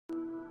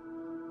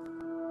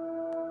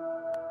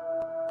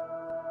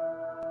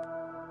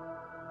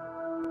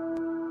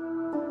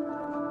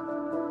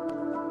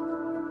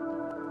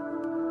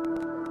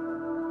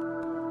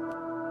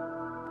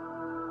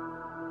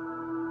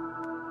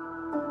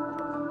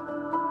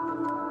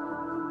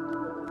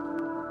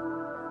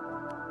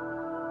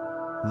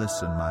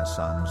Listen, my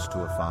sons, to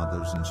a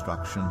father's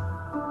instruction.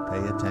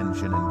 Pay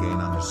attention and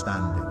gain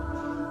understanding.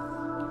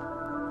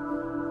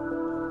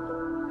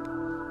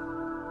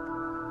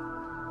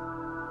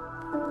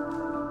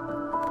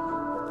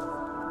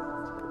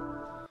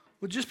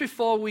 Well, just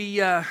before we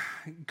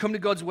come to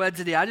God's Word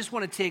today, I just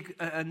want to take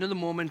another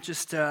moment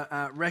just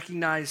to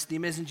recognize the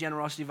amazing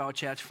generosity of our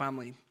church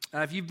family.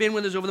 If you've been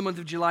with us over the month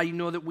of July, you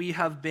know that we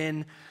have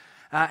been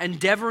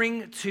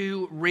endeavoring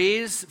to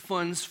raise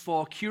funds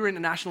for Cure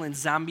International in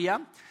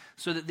Zambia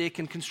so that they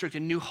can construct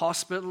a new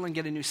hospital and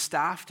get a new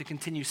staff to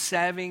continue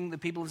serving the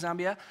people of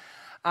Zambia.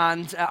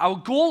 And our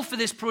goal for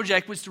this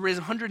project was to raise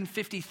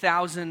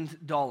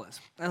 $150,000.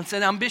 And it's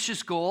an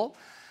ambitious goal.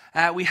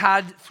 We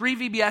had 3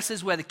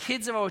 VBSs where the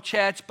kids of our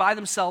church by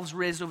themselves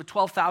raised over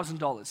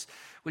 $12,000,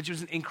 which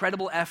was an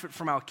incredible effort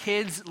from our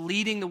kids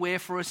leading the way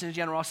for us in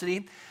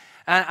generosity.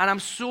 And I'm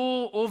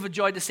so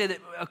overjoyed to say that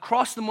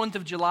across the month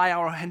of July,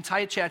 our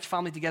entire church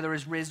family together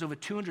has raised over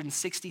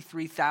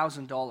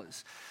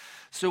 $263,000.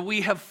 So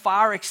we have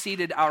far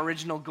exceeded our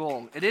original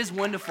goal. It is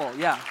wonderful,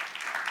 yeah.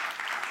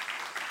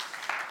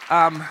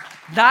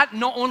 That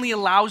not only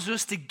allows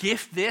us to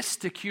gift this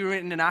to Cure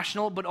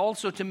International, but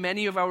also to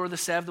many of our other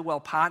Serve the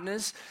Well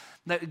partners.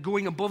 That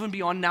going above and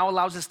beyond now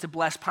allows us to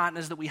bless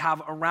partners that we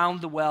have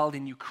around the world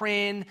in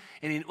Ukraine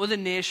and in other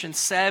nations,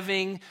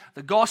 serving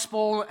the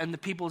gospel and the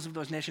peoples of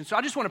those nations. So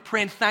I just want to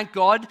pray and thank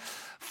God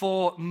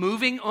for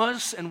moving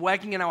us and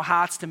working in our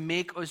hearts to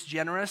make us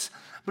generous,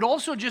 but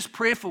also just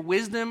pray for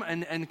wisdom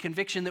and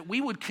conviction that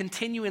we would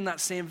continue in that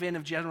same vein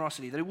of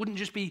generosity, that it wouldn't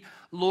just be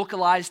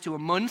localized to a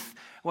month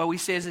where we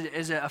say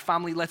as a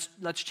family, let's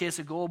chase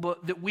a goal,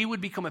 but that we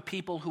would become a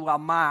people who are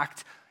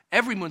marked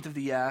every month of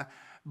the year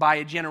by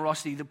a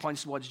generosity that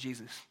points towards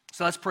Jesus.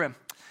 So let's pray.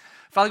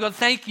 Father God,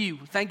 thank you.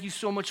 Thank you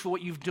so much for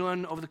what you've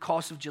done over the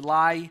course of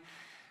July.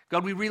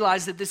 God, we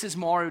realize that this is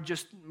more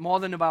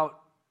than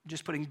about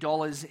just putting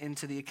dollars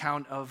into the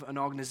account of an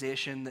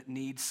organization that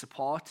needs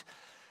support.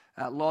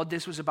 Lord,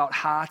 this was about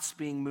hearts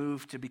being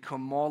moved to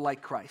become more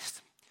like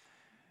Christ,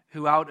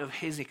 who out of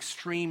his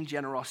extreme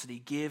generosity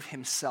gave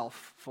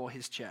himself for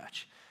his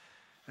church.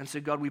 And so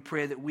God, we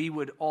pray that we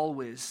would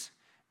always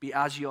be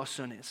as your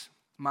Son is,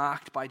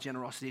 marked by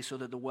generosity so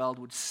that the world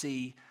would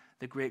see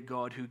the great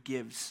God who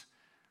gives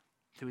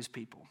to his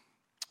people.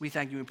 We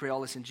thank you and pray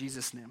all this in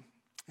Jesus' name.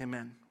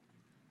 Amen.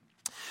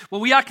 Well,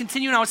 we are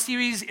continuing our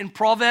series in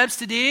Proverbs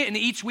today, and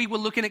each week we're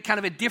looking at kind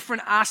of a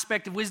different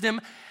aspect of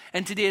wisdom,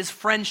 and today is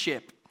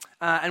friendship.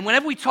 And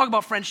whenever we talk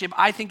about friendship,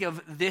 I think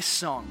of this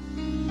song.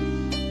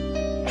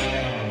 Sing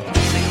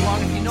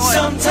along if you know it.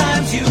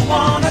 Sometimes you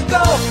want to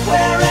go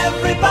where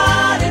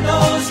everybody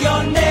knows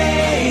your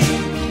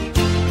name.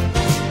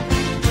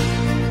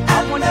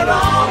 They're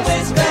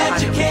always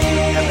glad you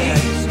came.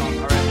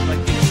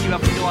 You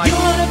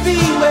want to be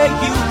where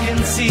you can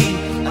see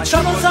the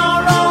troubles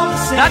are all the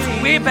same. That's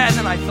way better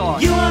than I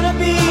thought. You want to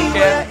be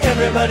where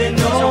everybody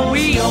knows so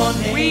your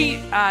name.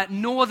 We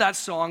know that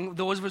song,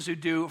 those of us who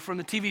do, from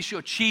the TV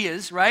show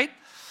Cheers, right?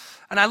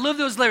 And I love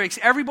those lyrics.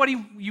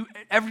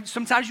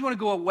 Sometimes you want to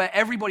go where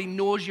everybody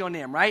knows your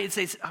name, right? It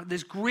says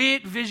this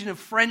great vision of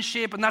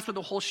friendship, and that's what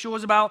the whole show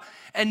is about.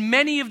 And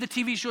many of the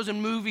TV shows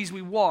and movies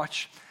we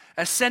watch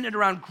are centered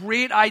around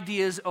great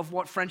ideas of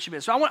what friendship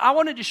is. So I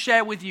wanted to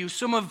share with you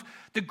some of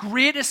the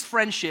greatest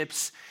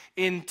friendships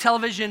in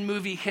television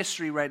movie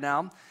history right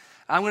now.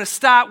 I'm going to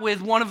start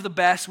with one of the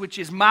best, which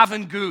is Marv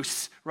and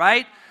Goose,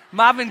 right?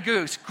 Marv and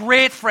Goose,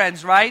 great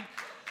friends, right?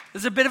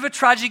 There's a bit of a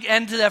tragic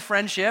end to their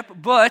friendship,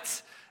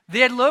 but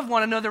they love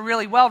one another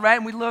really well, right?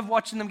 And we love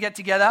watching them get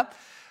together.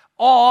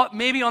 Or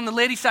maybe on the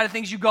lady side of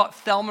things, you got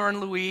Thelma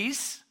and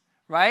Louise,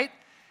 right?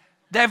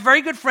 They're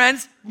very good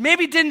friends,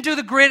 maybe didn't do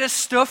the greatest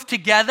stuff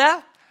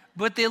together,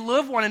 but they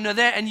love one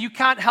another, and you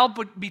can't help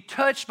but be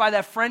touched by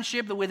their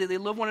friendship, the way that they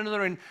love one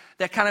another, and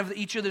they're kind of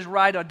each other's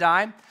ride or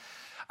die.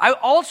 I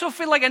also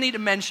feel like I need to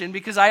mention,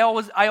 because I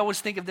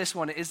always think of this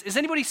one, is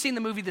anybody seen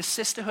the movie The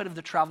Sisterhood of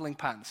the Traveling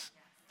Pants?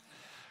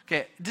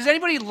 Okay, does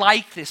anybody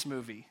like this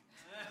movie?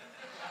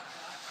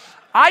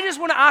 I just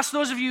want to ask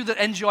those of you that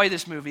enjoy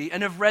this movie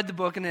and have read the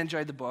book and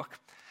enjoyed the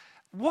book,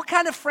 what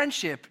kind of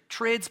friendship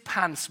trades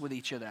pants with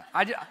each other?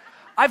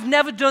 I've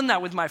never done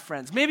that with my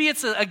friends. Maybe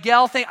it's a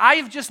gal thing.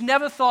 I've just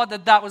never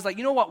thought that was like,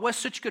 you know what, we're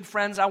such good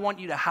friends, I want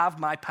you to have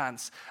my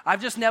pants. I've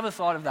just never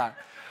thought of that.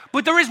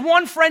 But there is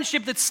one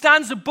friendship that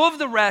stands above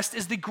the rest,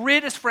 is the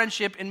greatest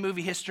friendship in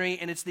movie history,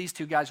 and it's these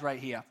two guys right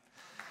here.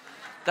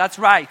 That's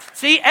right.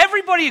 See,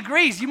 everybody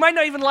agrees. You might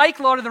not even like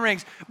Lord of the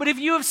Rings, but if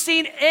you have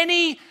seen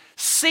any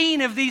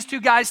scene of these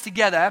two guys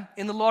together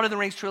in the Lord of the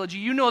Rings trilogy,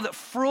 you know that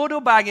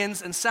Frodo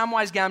Baggins and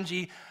Samwise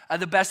Gamgee are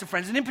the best of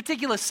friends. And in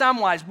particular,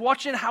 Samwise,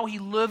 watching how he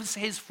loves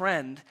his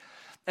friend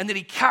and that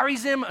he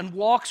carries him and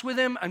walks with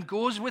him and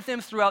goes with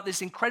him throughout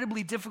this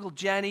incredibly difficult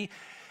journey.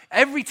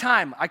 Every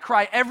time, I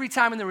cry every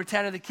time in The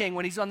Return of the King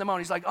when he's on the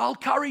mountain. He's like, I'll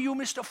carry you,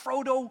 Mr.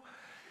 Frodo.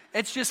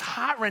 It's just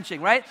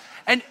heart-wrenching, right?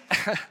 And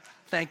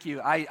thank you.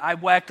 I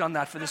worked on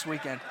that for this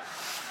weekend.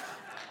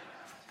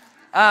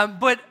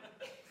 But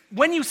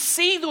when you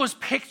see those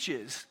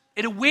pictures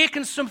It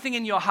awakens something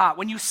in your heart.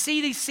 When you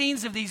see these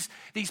scenes of these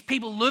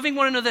people loving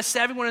one another,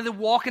 serving one another,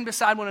 walking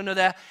beside one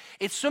another,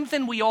 it's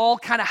something we all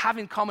kind of have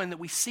in common, that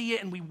we see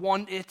it and we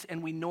want it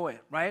and we know it,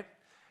 right?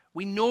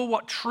 We know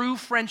what true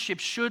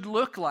friendship should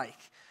look like.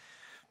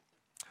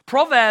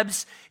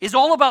 Proverbs is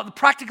all about the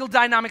practical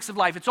dynamics of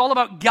life. It's all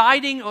about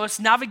guiding us,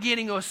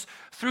 navigating us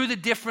through the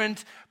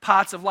different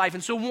parts of life.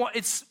 And so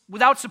it's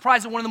without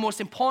surprise that one of the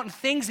most important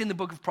things in the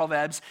book of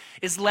Proverbs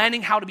is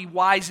learning how to be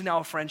wise in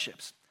our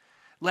friendships.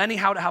 Learning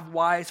how to have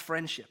wise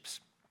friendships.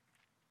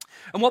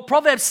 And what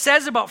Proverbs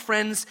says about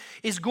friends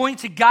is going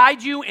to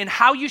guide you in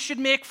how you should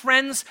make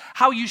friends,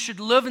 how you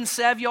should love and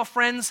serve your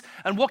friends,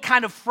 and what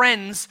kind of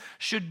friends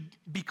should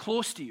be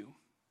close to you.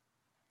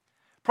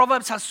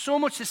 Proverbs has so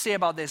much to say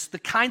about this, the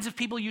kinds of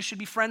people you should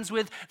be friends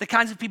with, the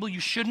kinds of people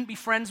you shouldn't be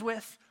friends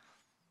with.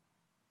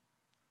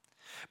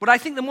 But I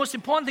think the most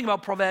important thing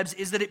about Proverbs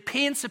is that it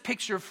paints a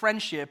picture of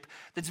friendship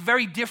that's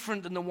very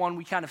different than the one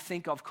we kind of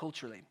think of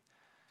culturally.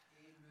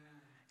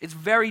 It's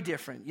very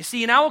different. You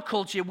see, in our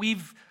culture,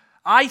 we've,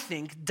 I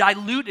think,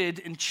 diluted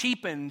and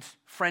cheapened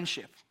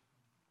friendship,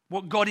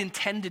 what God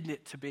intended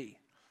it to be.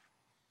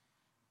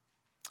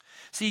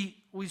 See,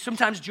 we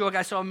sometimes joke,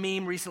 I saw a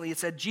meme recently, it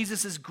said,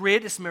 Jesus'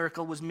 greatest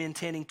miracle was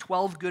maintaining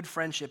 12 good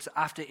friendships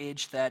after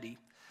age 30.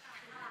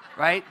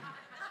 Right?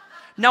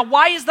 Now,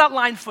 why is that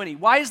line funny?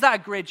 Why is that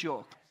a great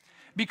joke?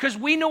 Because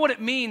we know what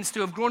it means to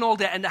have grown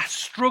older and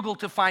struggle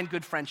to find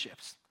good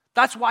friendships.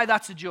 That's why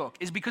that's a joke,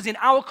 is because in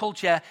our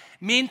culture,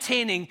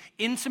 maintaining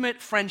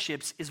intimate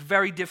friendships is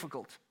very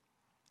difficult.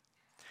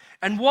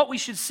 And what we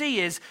should see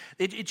is,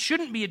 it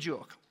shouldn't be a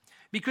joke,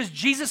 because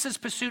Jesus'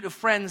 pursuit of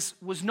friends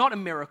was not a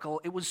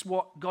miracle, it was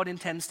what God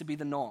intends to be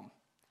the norm,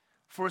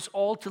 for us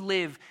all to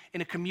live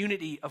in a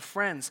community of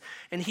friends.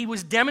 And he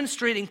was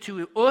demonstrating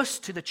to us,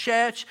 to the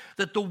church,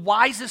 that the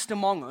wisest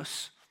among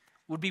us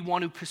would be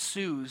one who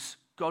pursues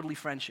godly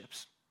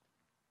friendships.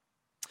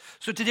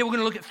 So today we're going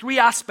to look at three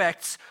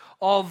aspects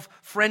of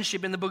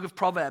friendship in the book of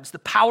Proverbs: the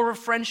power of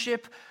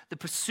friendship, the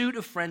pursuit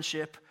of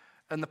friendship,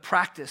 and the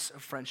practice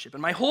of friendship.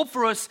 And my hope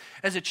for us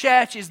as a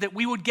church is that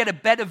we would get a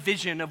better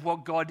vision of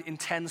what God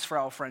intends for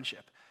our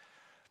friendship.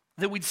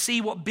 That we'd see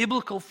what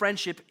biblical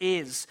friendship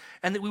is,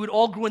 and that we would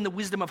all grow in the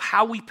wisdom of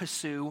how we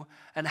pursue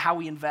and how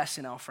we invest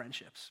in our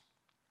friendships.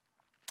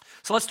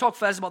 So let's talk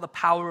first about the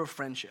power of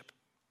friendship.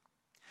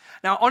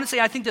 Now, honestly,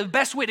 I think the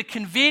best way to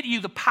convey to you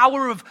the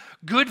power of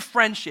good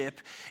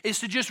friendship is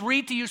to just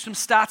read to you some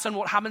stats on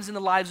what happens in the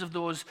lives of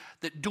those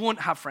that don't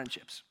have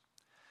friendships.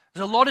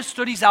 There's a lot of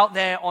studies out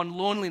there on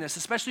loneliness,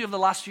 especially over the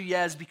last few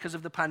years because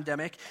of the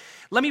pandemic.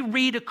 Let me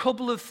read a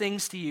couple of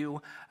things to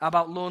you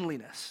about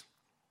loneliness.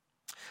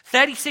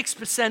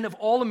 36% of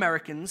all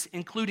Americans,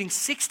 including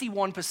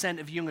 61%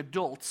 of young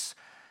adults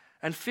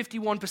and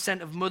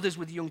 51% of mothers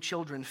with young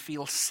children,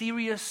 feel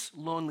serious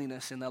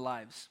loneliness in their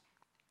lives.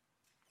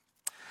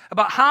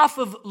 About half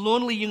of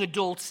lonely young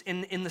adults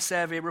in the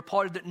survey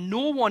reported that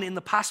no one in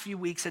the past few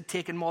weeks had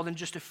taken more than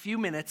just a few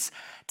minutes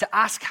to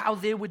ask how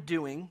they were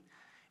doing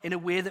in a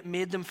way that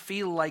made them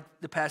feel like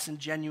the person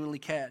genuinely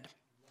cared.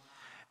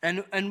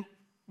 And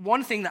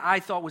one thing that I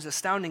thought was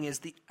astounding is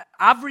the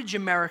average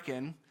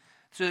American,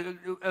 so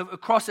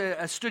across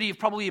a study of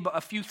probably about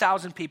a few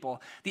thousand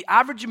people, the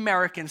average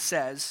American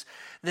says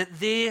that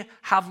they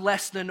have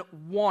less than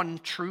one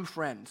true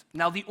friend.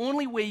 Now, the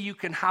only way you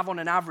can have on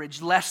an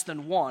average less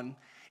than one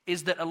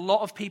is that a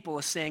lot of people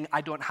are saying, I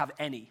don't have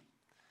any.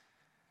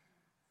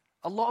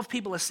 A lot of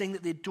people are saying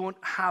that they don't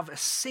have a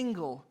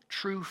single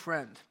true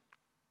friend.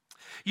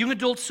 Young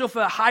adults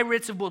suffer high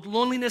rates of both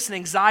loneliness and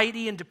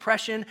anxiety and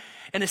depression.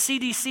 And a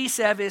CDC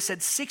survey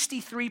said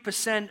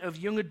 63% of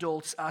young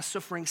adults are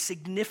suffering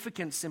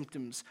significant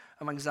symptoms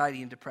of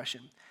anxiety and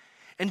depression.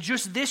 And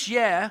just this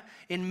year,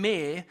 in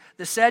May,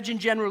 the Surgeon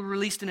General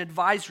released an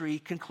advisory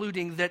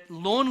concluding that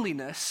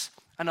loneliness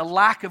and a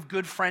lack of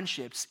good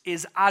friendships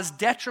is as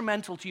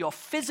detrimental to your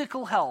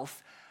physical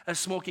health as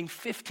smoking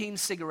 15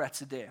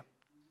 cigarettes a day.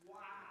 Wow.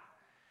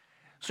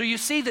 So you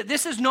see that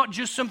this is not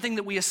just something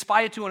that we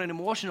aspire to on an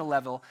emotional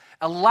level.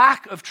 A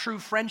lack of true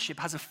friendship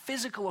has a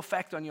physical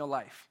effect on your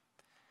life.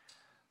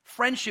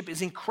 Friendship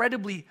is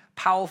incredibly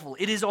powerful.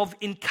 It is of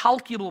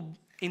incalculable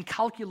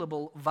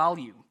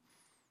value.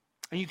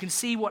 And you can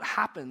see what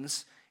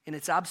happens in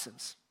its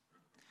absence.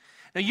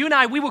 Now, you and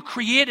I, we were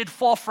created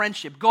for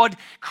friendship. God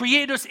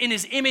created us in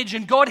his image,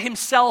 and God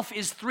himself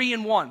is 3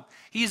 in 1.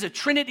 He is a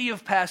trinity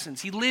of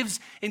persons. He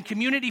lives in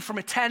community from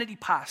eternity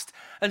past.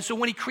 And so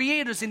when he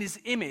created us in his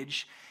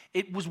image,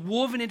 it was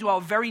woven into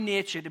our very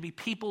nature to be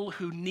people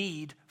who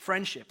need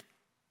friendship.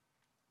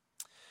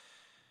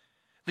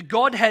 The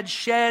Godhead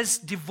shares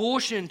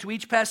devotion to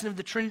each person of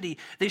the Trinity.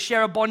 They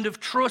share a bond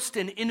of trust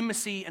and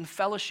intimacy and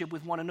fellowship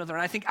with one another.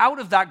 And I think out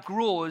of that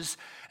grows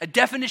a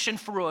definition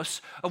for us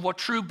of what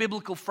true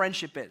biblical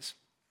friendship is.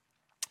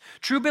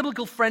 True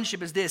biblical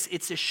friendship is this: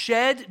 it's a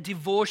shared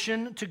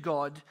devotion to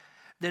God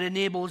that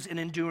enables an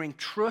enduring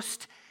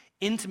trust,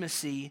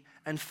 intimacy,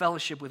 and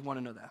fellowship with one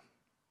another.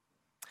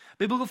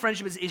 Biblical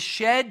friendship is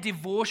shared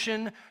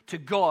devotion to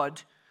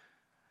God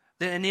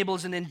that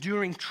enables an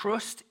enduring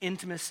trust,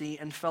 intimacy,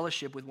 and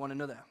fellowship with one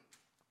another.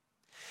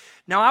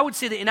 Now, I would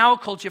say that in our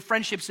culture,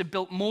 friendships are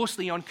built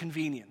mostly on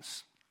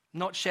convenience,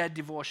 not shared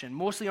devotion,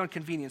 mostly on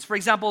convenience. For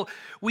example,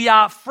 we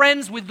are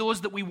friends with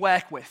those that we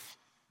work with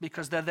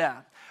because they're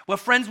there. We're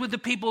friends with the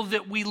people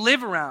that we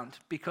live around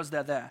because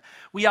they're there.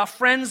 We are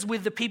friends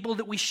with the people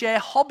that we share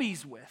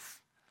hobbies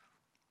with.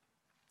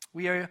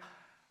 We are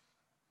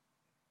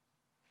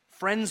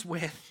friends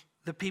with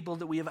the people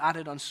that we have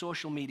added on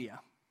social media,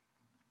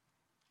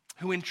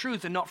 who in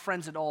truth are not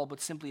friends at all,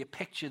 but simply a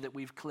picture that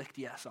we've clicked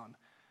yes on.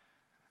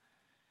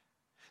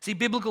 See,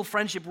 biblical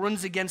friendship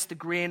runs against the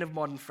grain of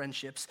modern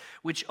friendships,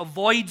 which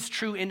avoids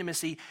true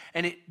intimacy,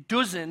 and it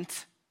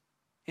doesn't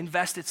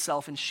invest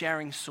itself in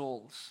sharing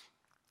souls,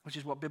 which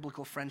is what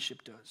biblical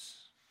friendship does.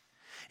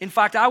 In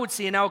fact, I would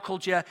say in our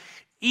culture,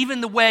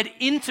 even the word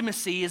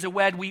intimacy is a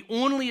word we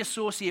only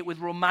associate with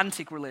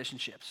romantic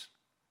relationships,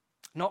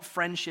 not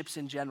friendships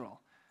in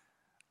general.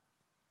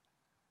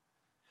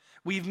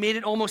 We've made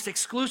it almost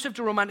exclusive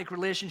to romantic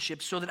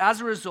relationships so that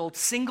as a result,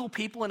 single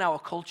people in our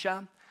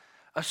culture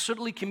are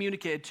subtly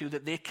communicated to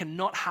that they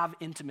cannot have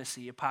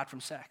intimacy apart from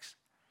sex.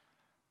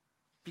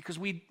 Because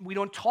we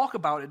don't talk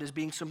about it as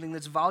being something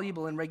that's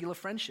valuable in regular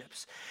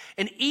friendships.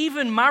 And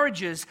even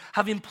marriages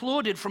have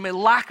imploded from a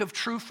lack of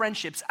true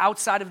friendships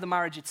outside of the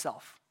marriage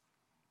itself.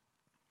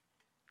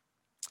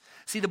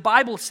 See, the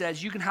Bible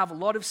says you can have a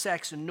lot of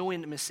sex and no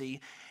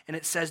intimacy, and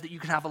it says that you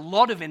can have a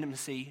lot of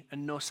intimacy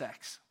and no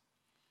sex.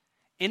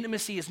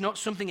 Intimacy is not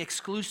something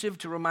exclusive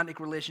to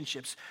romantic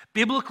relationships.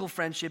 Biblical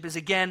friendship is,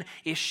 again,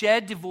 a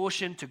shared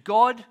devotion to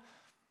God,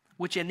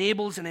 which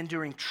enables an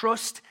enduring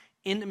trust,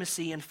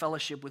 intimacy, and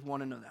fellowship with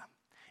one another.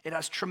 It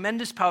has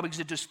tremendous power because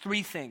it does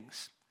three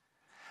things.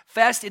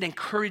 First, it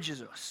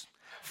encourages us.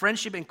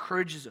 Friendship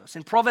encourages us.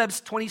 In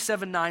Proverbs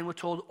 27:9, we're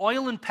told,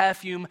 oil and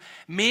perfume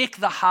make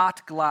the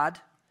heart glad,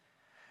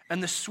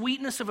 and the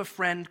sweetness of a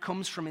friend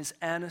comes from his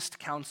earnest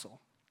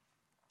counsel.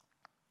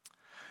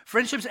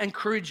 Friendships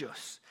encourage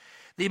us.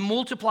 They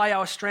multiply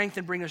our strength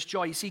and bring us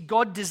joy. You see,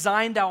 God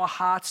designed our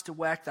hearts to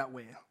work that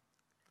way,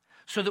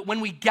 so that when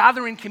we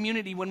gather in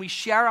community, when we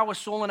share our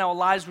soul and our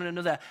lives with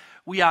another,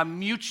 we are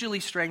mutually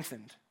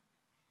strengthened.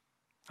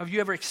 Have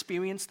you ever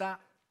experienced that?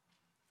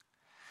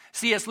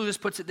 C.S. Lewis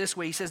puts it this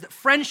way. He says that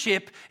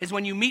friendship is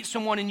when you meet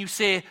someone and you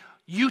say,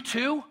 you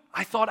too?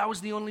 I thought I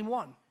was the only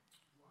one.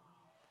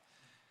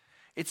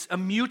 It's a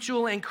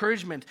mutual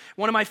encouragement.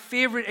 One of my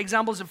favorite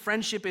examples of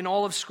friendship in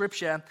all of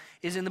Scripture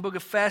is in the book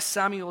of 1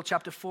 Samuel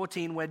chapter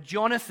 14, where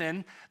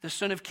Jonathan, the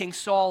son of King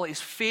Saul, is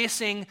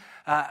facing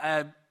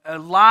a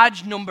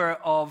large number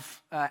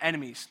of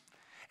enemies.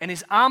 And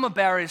his armor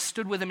bearer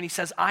stood with him and he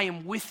says, I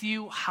am with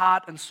you,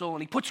 heart and soul.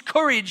 And he puts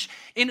courage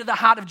into the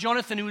heart of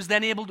Jonathan, who was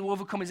then able to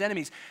overcome his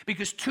enemies,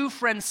 because two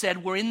friends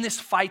said, we're in this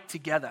fight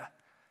together.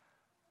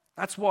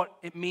 That's what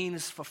it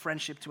means for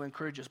friendship to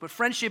encourage us. But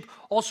friendship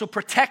also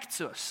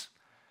protects us.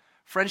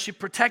 Friendship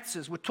protects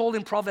us. We're told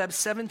in Proverbs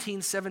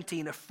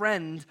 17:17, a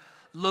friend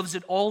loves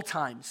at all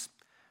times,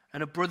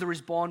 and a brother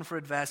is born for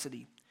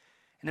adversity.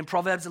 And in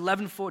Proverbs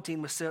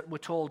 11:14, we're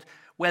told,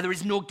 where there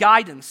is no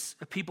guidance,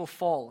 a people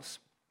falls,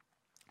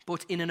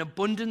 but in an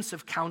abundance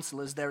of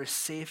counselors there is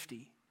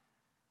safety.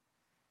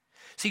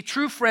 See,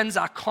 true friends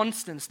are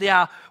constants. They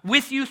are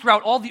with you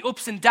throughout all the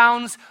ups and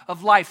downs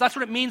of life. That's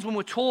what it means when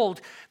we're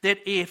told that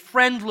a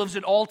friend loves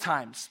at all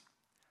times,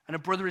 and a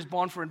brother is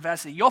born for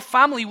adversity. Your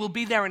family will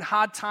be there in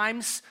hard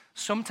times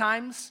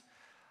sometimes,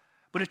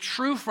 but a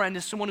true friend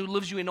is someone who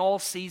loves you in all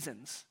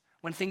seasons.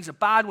 When things are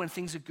bad, when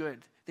things are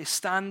good. They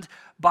stand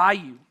by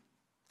you.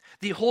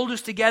 They hold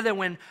us together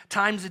when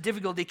times are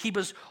difficult. They keep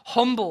us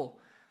humble.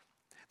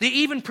 They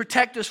even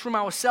protect us from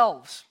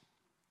ourselves.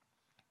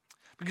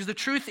 Because the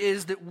truth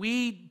is that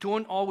we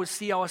don't always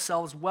see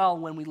ourselves well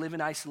when we live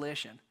in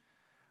isolation.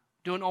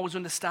 Don't always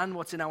understand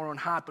what's in our own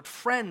heart. But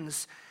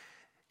friends,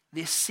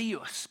 they see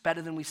us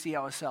better than we see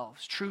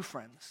ourselves. True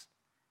friends.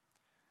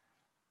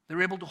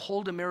 They're able to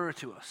hold a mirror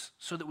to us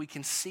so that we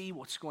can see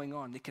what's going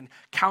on. They can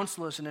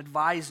counsel us and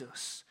advise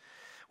us.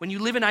 When you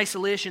live in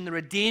isolation, there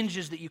are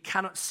dangers that you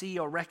cannot see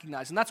or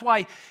recognize. And that's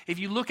why if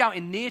you look out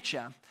in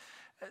nature,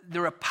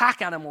 there are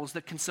pack animals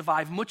that can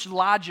survive much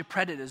larger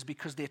predators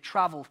because they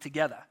travel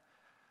together.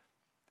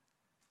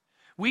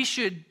 We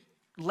should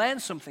learn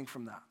something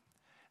from that.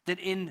 That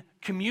in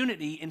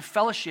community, in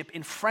fellowship,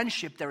 in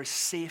friendship, there is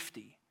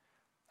safety.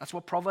 That's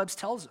what Proverbs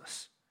tells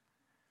us.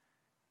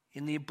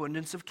 In the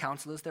abundance of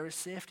counselors, there is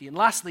safety. And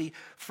lastly,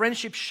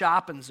 friendship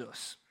sharpens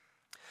us.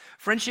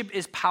 Friendship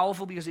is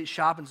powerful because it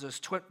sharpens us.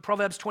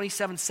 Proverbs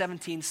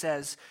 27:17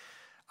 says,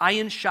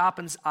 iron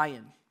sharpens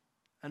iron,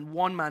 and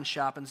one man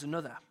sharpens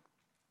another.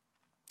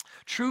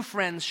 True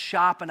friends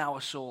sharpen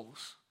our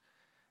souls.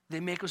 They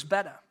make us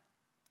better.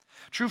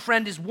 True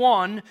friend is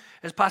one,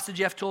 as Pastor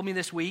Jeff told me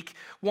this week,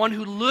 one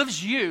who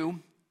loves you,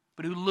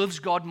 but who loves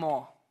God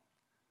more.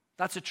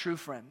 That's a true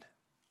friend.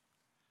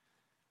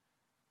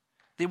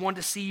 They want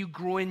to see you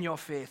grow in your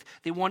faith.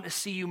 They want to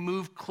see you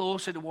move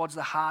closer towards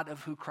the heart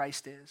of who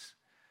Christ is.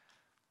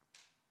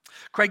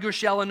 Craig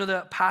Rochelle,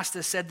 another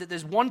pastor, said that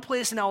there's one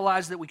place in our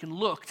lives that we can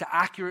look to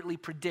accurately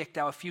predict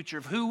our future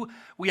of who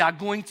we are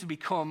going to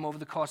become over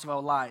the course of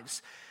our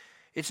lives.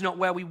 It's not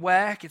where we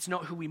work, it's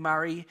not who we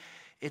marry,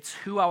 it's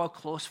who our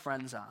close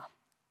friends are.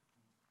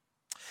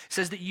 It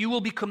says that you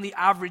will become the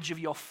average of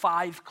your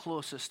 5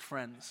 closest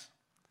friends.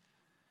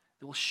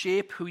 It will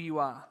shape who you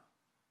are.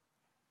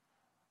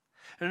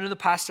 And another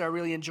pastor, I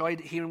really enjoyed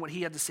hearing what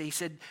he had to say. He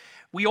said,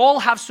 we all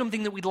have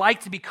something that we'd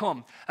like to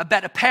become. A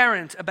better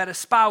parent, a better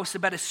spouse, a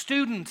better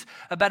student,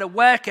 a better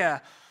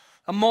worker,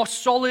 a more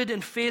solid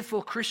and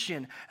faithful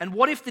Christian. And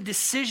what if the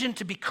decision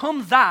to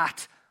become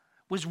that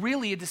was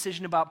really a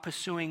decision about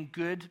pursuing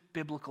good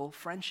biblical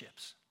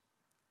friendships?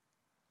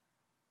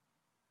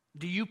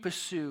 Do you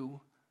pursue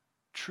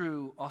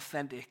true,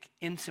 authentic,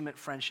 intimate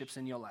friendships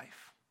in your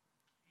life?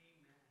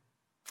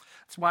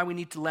 That's why we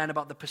need to learn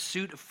about the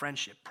pursuit of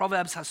friendship.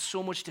 Proverbs has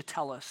so much to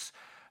tell us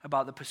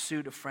about the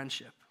pursuit of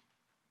friendship.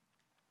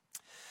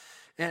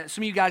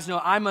 Some of you guys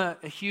know I'm a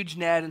huge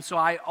nerd, and so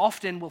I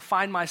often will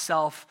find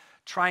myself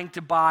trying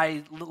to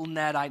buy little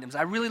nerd items.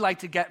 I really like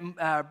to get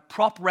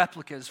prop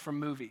replicas from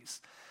movies.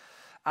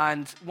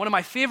 And one of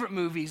my favorite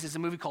movies is a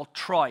movie called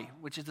Troy,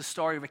 which is the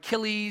story of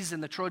Achilles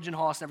and the Trojan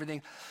horse and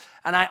everything.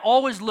 And I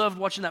always loved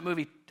watching that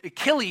movie.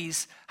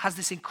 Achilles has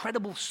this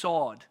incredible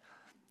sword.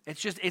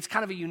 It's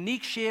kind of a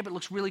unique shape. It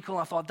looks really cool.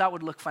 I thought that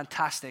would look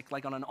fantastic,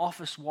 like on an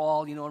office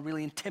wall, a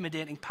really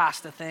intimidating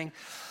pasta thing.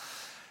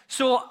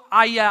 So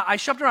I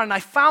shopped around and I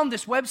found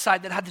this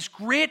website that had this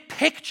great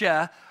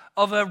picture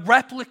of a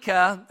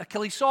replica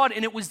Achilles sword,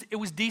 and it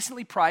was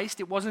decently priced.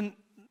 It wasn't,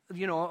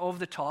 over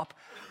the top.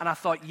 And I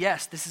thought,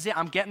 yes, this is it.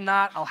 I'm getting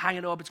that. I'll hang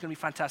it up. It's going to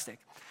be fantastic.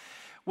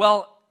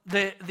 Well,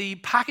 the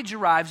package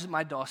arrives at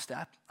my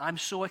doorstep. I'm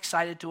so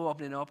excited to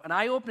open it up, and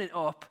I open it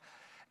up.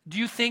 Do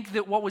you think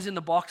that what was in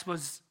the box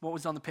was what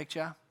was on the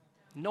picture?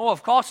 No,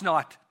 of course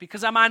not,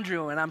 because I'm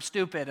Andrew, and I'm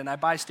stupid, and I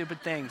buy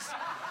stupid things.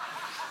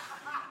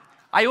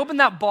 I opened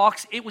that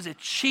box. It was a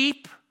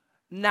cheap,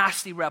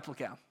 nasty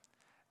replica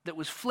that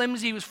was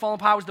flimsy, was falling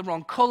apart, was the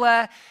wrong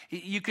color.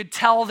 You could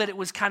tell that it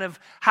was kind of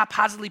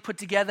haphazardly put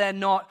together,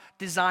 not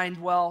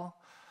designed well.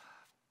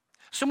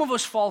 Some of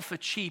us fall for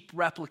cheap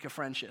replica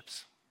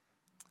friendships,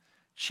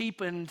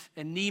 cheap and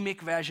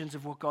anemic versions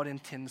of what God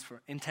intends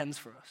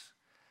for us.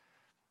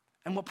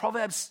 And what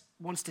Proverbs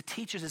wants to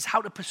teach us is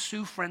how to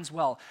pursue friends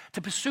well,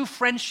 to pursue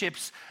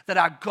friendships that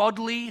are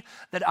godly,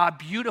 that are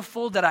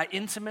beautiful, that are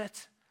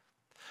intimate.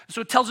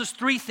 So it tells us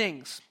 3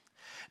 things.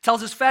 It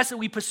tells us first that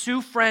we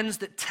pursue friends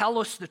that tell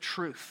us the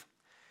truth.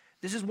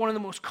 This is one of the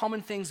most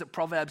common things that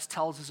Proverbs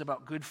tells us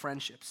about good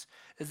friendships,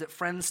 is that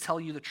friends tell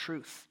you the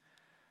truth.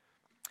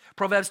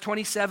 Proverbs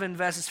 27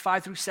 verses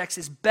 5 through 6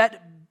 says,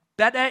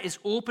 better is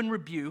open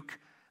rebuke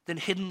than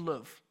hidden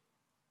love.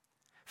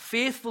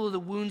 Faithful are the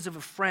wounds of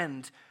a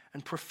friend,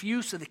 and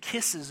profuse are the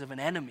kisses of an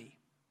enemy.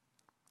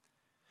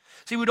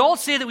 See, we'd all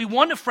say that we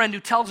want a friend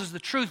who tells us the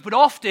truth, but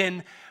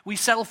often we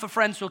settle for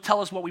friends who will tell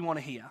us what we want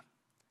to hear.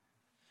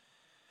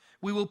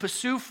 We will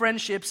pursue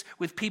friendships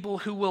with people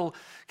who will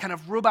kind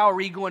of rub our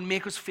ego and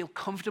make us feel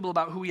comfortable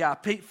about who we are.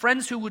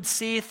 Friends who would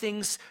say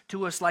things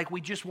to us like,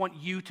 we just want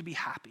you to be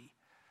happy.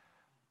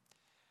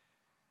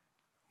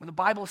 When the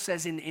Bible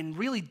says in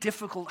really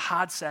difficult,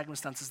 hard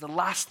circumstances, the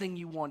last thing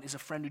you want is a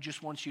friend who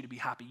just wants you to be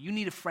happy. You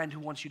need a friend who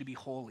wants you to be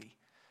holy.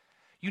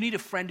 You need a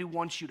friend who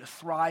wants you to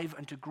thrive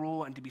and to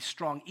grow and to be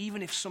strong,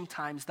 even if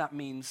sometimes that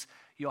means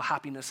your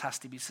happiness has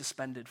to be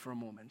suspended for a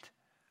moment.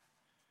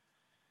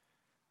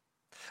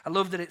 I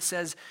love that it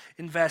says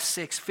in verse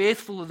 6,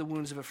 faithful are the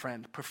wounds of a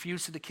friend,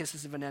 profuse are the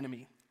kisses of an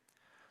enemy.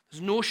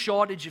 There's no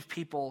shortage of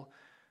people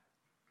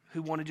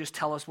who want to just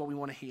tell us what we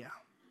want to hear.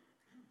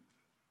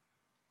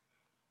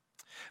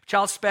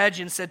 Charles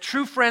Spurgeon said,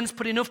 true friends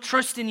put enough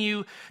trust in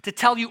you to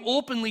tell you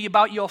openly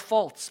about your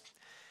faults.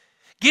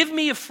 Give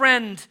me a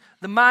friend,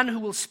 the man who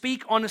will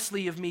speak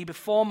honestly of me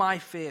before my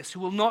face,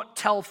 who will not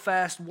tell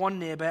first one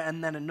neighbor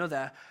and then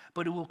another,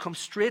 but who will come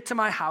straight to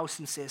my house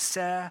and say,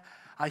 sir,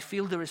 I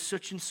feel there is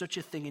such and such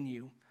a thing in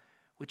you,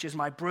 which is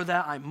my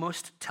brother I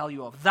must tell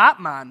you of. That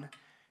man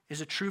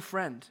is a true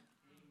friend,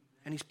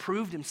 and he's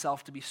proved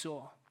himself to be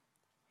so.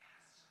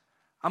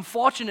 I'm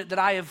fortunate that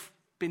I have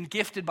been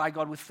gifted by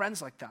God with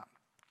friends like that.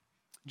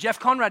 Jeff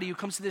Conrad, who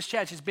comes to this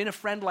church, has been a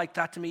friend like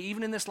that to me.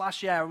 Even in this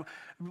last year,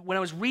 when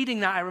I was reading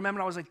that, I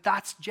remember I was like,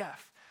 that's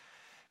Jeff.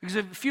 Because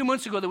a few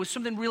months ago, there was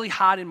something really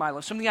hard in my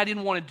life, something I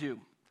didn't want to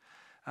do,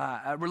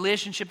 a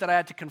relationship that I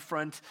had to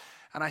confront.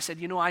 And I said,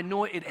 I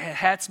know it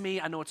hurts me.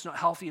 I know it's not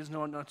healthy. I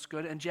know it's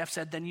good. And Jeff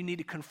said, then you need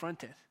to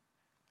confront it.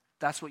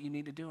 That's what you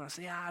need to do. And I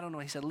said, yeah, I don't know.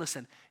 He said,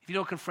 listen, if you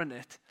don't confront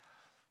it,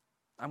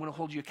 I'm going to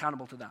hold you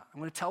accountable to that. I'm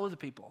going to tell other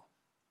people.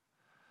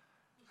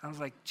 I was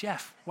like,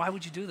 Jeff, why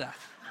would you do that?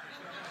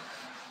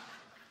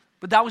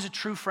 But that was a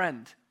true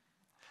friend.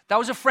 That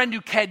was a friend who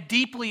cared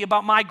deeply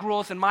about my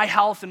growth and my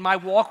health and my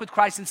walk with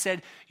Christ and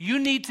said, you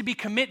need to be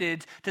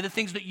committed to the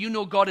things that you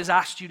know God has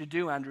asked you to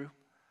do, Andrew.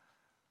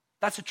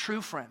 That's a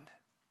true friend.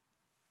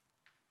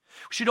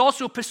 We should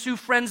also pursue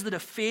friends that are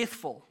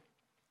faithful.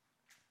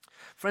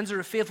 Friends that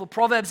are faithful.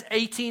 Proverbs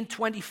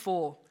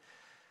 18:24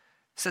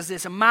 says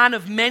this, a man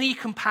of many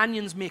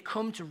companions may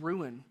come to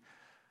ruin,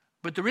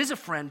 but there is a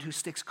friend who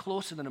sticks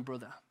closer than a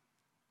brother.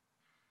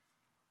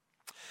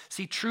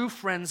 See, true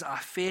friends are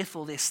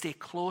faithful. They stay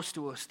close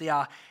to us. They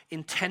are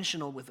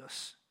intentional with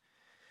us.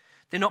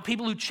 They're not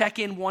people who check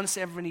in once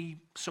every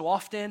so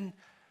often.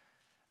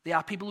 They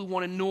are people who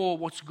want to know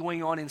what's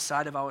going on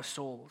inside of our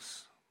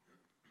souls.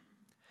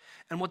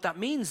 And what that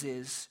means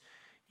is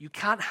you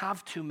can't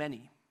have too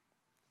many.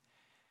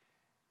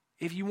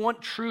 If you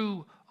want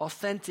true,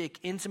 authentic,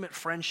 intimate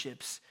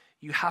friendships,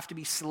 you have to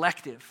be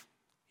selective.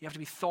 You have to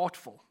be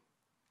thoughtful.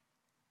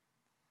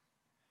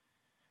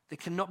 They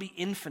cannot be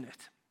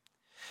infinite.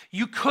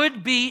 You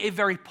could be a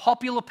very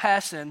popular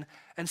person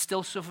and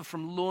still suffer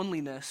from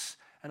loneliness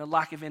and a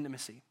lack of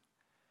intimacy.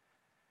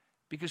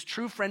 Because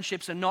true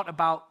friendships are not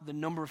about the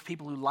number of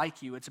people who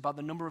like you. It's about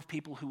the number of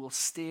people who will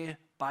stay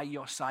by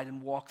your side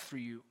and walk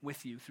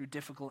with you through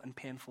difficult and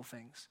painful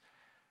things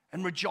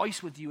and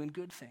rejoice with you in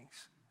good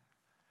things.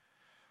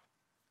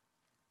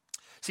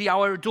 See,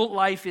 our adult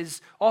life is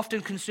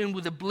often consumed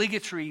with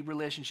obligatory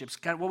relationships,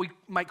 kind of what we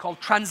might call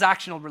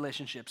transactional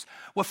relationships.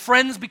 We're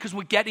friends because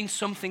we're getting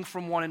something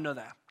from one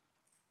another.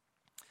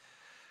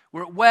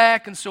 We're at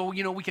work, and so,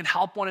 we can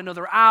help one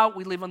another out.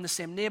 We live in the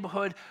same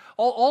neighborhood.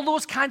 All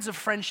those kinds of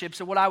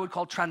friendships are what I would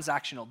call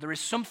transactional. There is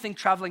something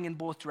traveling in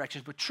both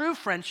directions. But true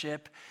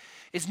friendship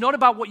is not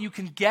about what you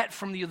can get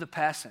from the other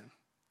person.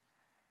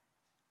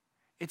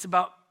 It's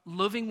about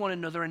loving one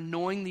another and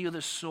knowing the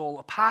other's soul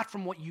apart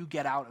from what you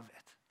get out of it.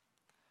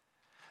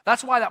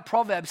 That's why that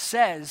proverb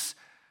says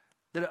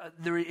that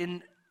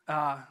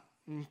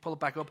pull it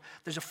back up,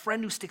 there's a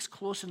friend who sticks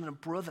closer than a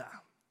brother.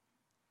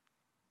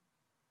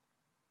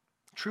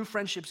 True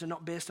friendships are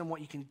not based on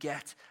what you can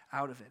get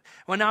out of it.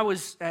 When I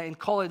was in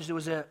college, there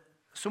was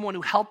someone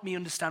who helped me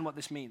understand what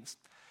this means.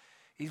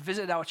 He's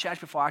visited our church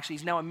before, actually.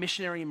 He's now a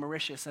missionary in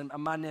Mauritius, and a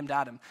man named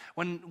Adam.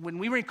 When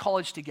we were in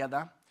college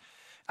together,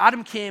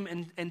 Adam came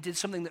and did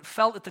something that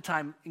felt at the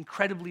time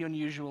incredibly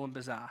unusual and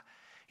bizarre.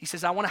 He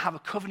says, I want to have a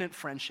covenant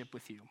friendship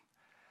with you.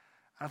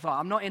 And I thought,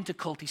 I'm not into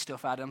culty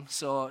stuff, Adam,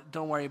 so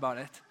don't worry about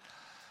it.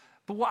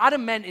 But what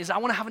Adam meant is I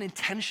want to have an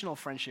intentional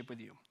friendship with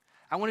you.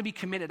 I want to be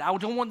committed. I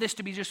don't want this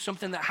to be just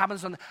something that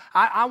happens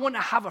I want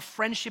to have a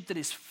friendship that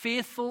is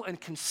faithful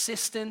and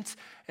consistent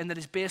and that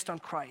is based on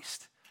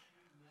Christ.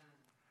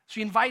 So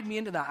he invited me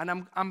into that,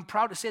 and I'm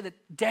proud to say that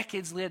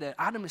decades later,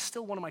 Adam is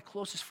still one of my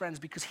closest friends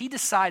because he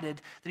decided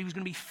that he was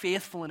going to be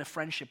faithful in a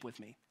friendship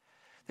with me,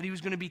 that he was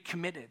going to be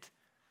committed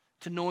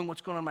to knowing what's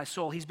going on in my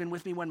soul. He's been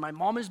with me when my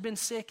mom has been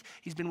sick.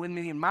 He's been with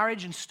me in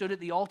marriage and stood at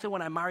the altar when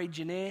I married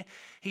Janae.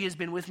 He has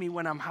been with me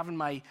when I'm having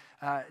my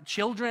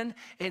children.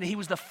 And he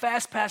was the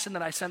first person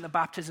that I sent the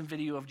baptism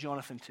video of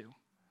Jonathan to.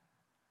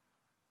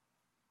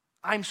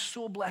 I'm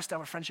so blessed to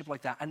have a friendship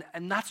like that.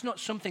 And that's not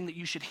something that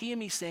you should hear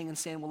me saying and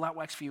saying, well, that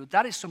works for you.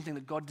 That is something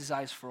that God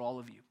desires for all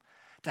of you.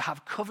 To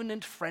have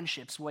covenant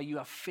friendships where you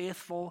have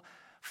faithful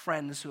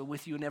friends who are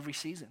with you in every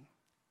season.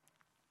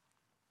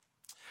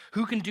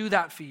 Who can do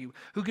that for you?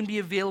 Who can be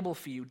available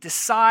for you?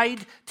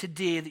 Decide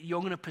today that you're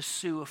going to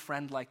pursue a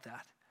friend like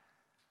that.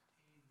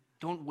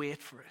 Don't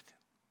wait for it.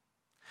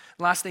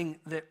 Last thing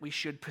that we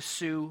should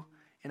pursue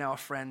in our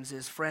friends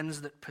is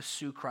friends that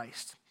pursue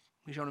Christ.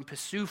 We should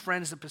pursue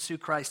friends that pursue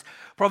Christ.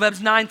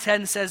 Proverbs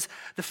 9:10 says,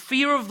 the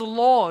fear of the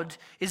Lord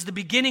is the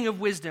beginning of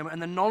wisdom, and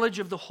the knowledge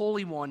of the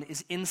Holy One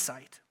is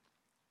insight.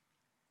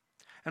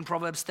 And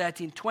Proverbs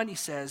 13:20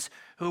 says,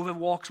 whoever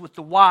walks with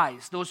the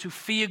wise, those who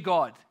fear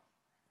God,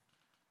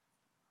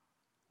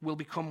 will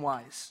become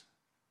wise,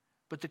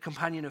 but the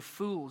companion of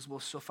fools will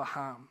suffer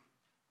harm.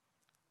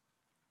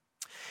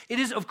 It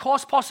is, of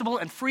course, possible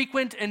and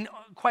frequent and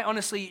quite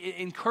honestly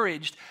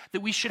encouraged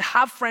that we should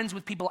have friends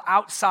with people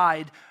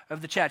outside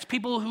of the church,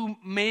 people who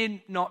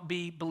may not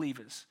be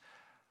believers.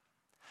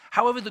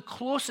 However, the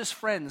closest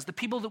friends, the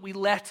people that we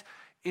let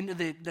into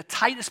the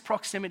tightest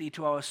proximity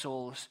to our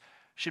souls,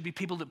 should be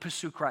people that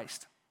pursue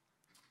Christ.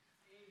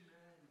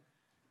 Amen.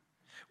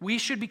 We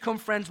should become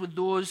friends with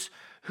those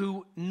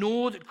who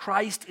know that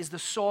Christ is the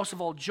source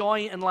of all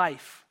joy and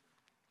life.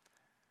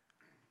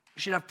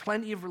 We should have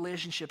plenty of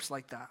relationships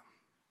like that.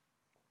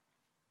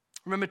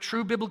 Remember,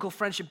 true biblical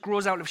friendship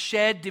grows out of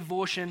shared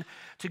devotion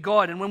to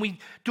God. And when we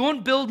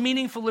don't build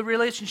meaningful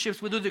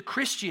relationships with other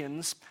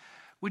Christians,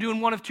 we're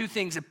doing one of two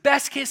things. At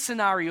best case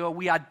scenario,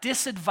 we are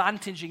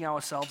disadvantaging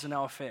ourselves in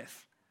our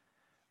faith.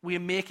 We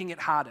are making it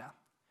harder.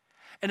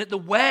 And at the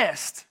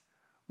worst,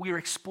 we are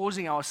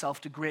exposing ourselves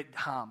to great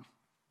harm.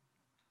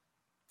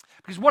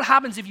 Because what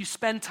happens if you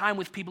spend time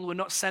with people who are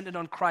not centered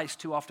on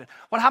Christ too often?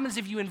 What happens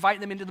if you invite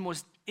them into the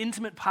most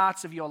intimate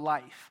parts of your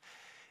life?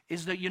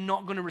 Is that you're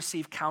not going to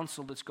receive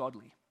counsel that's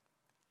godly.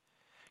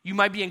 You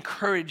might be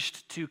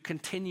encouraged to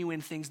continue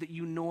in things that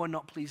you know are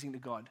not pleasing to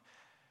God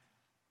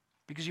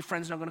because your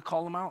friend's not going to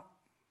call them out.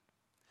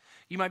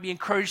 You might be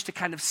encouraged to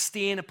kind of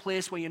stay in a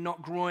place where you're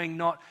not growing,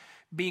 not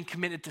being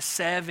committed to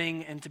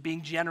serving and to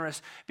being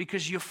generous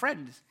because your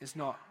friend is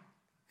not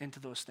into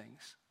those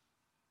things.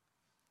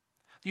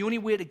 The only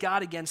way to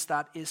guard against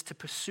that is to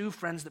pursue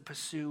friends that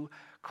pursue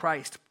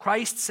Christ.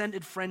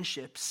 Christ-centered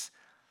friendships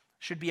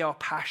should be our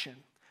passion,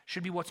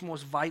 should be what's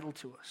most vital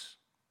to us.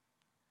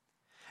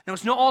 Now,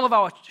 it's not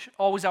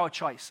always our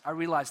choice. I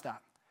realize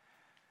that.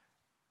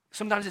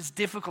 Sometimes it's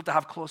difficult to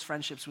have close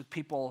friendships with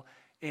people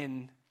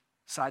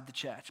inside the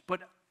church.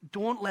 But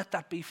don't let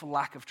that be for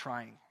lack of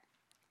trying.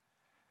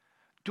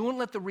 Don't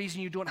let the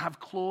reason you don't have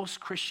close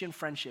Christian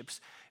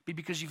friendships be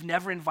because you've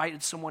never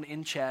invited someone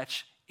in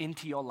church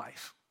into your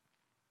life.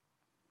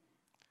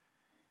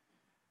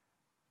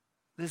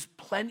 There's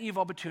plenty of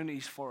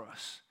opportunities for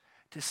us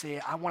to say,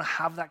 I want to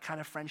have that kind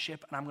of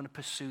friendship and I'm going to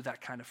pursue that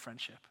kind of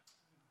friendship.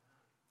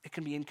 It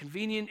can be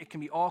inconvenient, it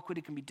can be awkward,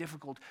 it can be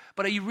difficult.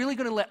 But are you really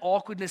going to let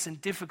awkwardness and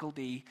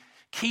difficulty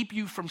keep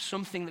you from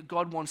something that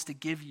God wants to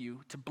give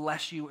you, to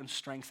bless you and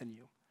strengthen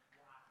you?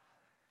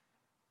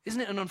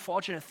 Isn't it an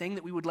unfortunate thing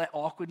that we would let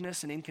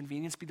awkwardness and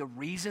inconvenience be the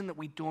reason that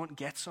we don't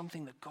get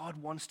something that God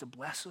wants to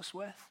bless us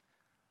with?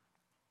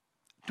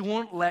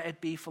 Don't let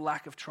it be for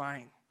lack of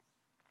trying.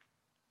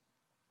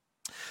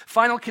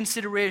 Final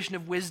consideration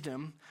of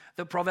wisdom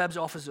that Proverbs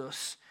offers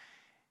us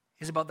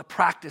is about the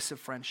practice of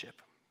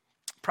friendship.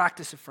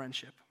 Practice of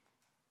friendship.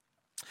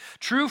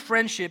 True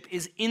friendship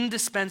is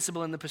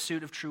indispensable in the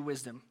pursuit of true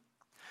wisdom.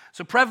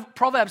 So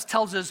Proverbs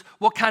tells us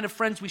what kind of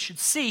friends we should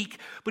seek,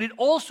 but it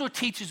also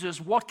teaches us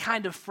what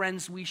kind of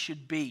friends we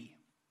should be.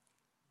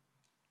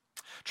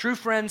 True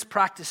friends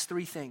practice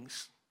three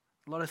things.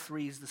 A lot of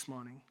threes this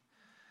morning.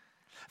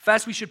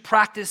 First, we should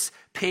practice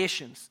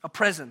presence.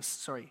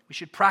 We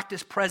should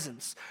practice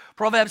presence.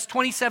 Proverbs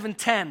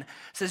 27:10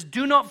 says,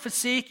 "Do not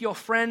forsake your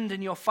friend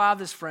and your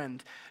father's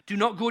friend. Do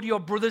not go to your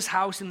brother's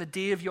house in the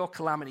day of your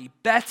calamity.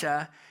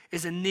 Better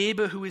is a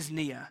neighbor who is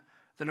near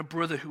than a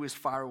brother who is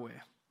far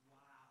away."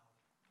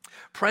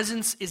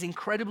 Presence is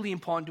incredibly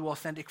important to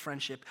authentic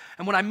friendship.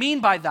 And what I mean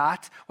by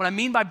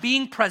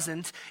being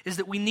present, is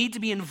that we need to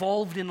be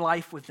involved in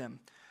life with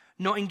them,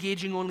 not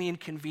engaging only in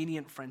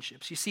convenient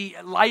friendships. You see,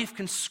 life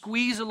can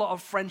squeeze a lot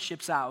of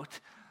friendships out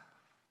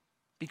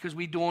because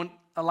we don't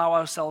allow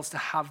ourselves to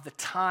have the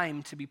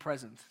time to be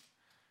present.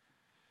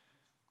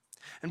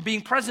 And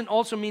being present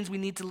also means we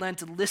need to learn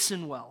to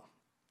listen well.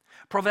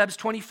 Proverbs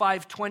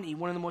 25:20,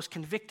 one of the most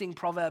convicting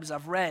proverbs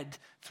I've read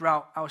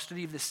throughout our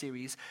study of this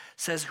series,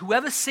 says,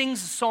 "Whoever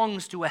sings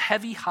songs to a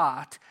heavy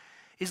heart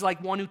is like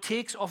one who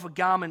takes off a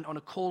garment on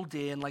a cold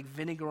day and like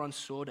vinegar on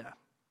soda."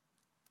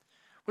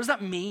 What does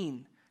that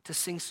mean, to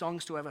sing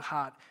songs to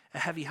a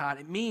heavy heart?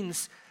 It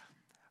means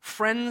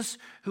friends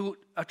who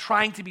are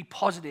trying to be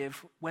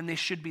positive when they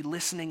should be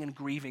listening and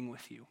grieving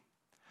with you.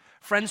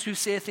 Friends who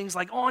say things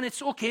like, "Oh, and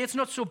it's okay, it's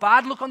not so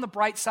bad, look on the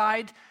bright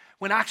side,"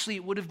 when actually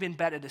it would have been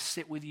better to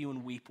sit with you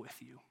and weep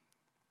with you,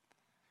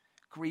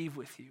 grieve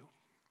with you.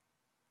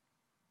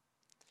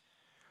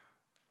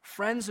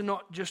 Friends are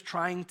not just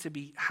trying to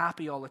be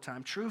happy all the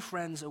time. True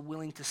friends are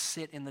willing to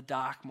sit in the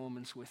dark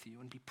moments with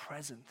you and be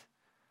present,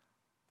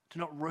 to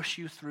not rush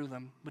you through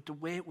them, but to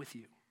wait with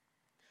you.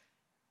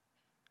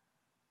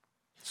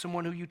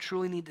 Someone who you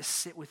truly need to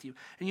sit with you.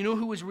 And you know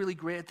who was really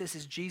great at this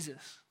is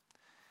Jesus.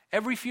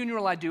 Every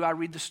funeral I do, I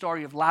read the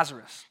story of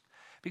Lazarus.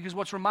 Because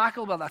what's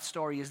remarkable about that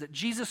story is that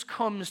Jesus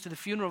comes to the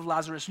funeral of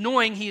Lazarus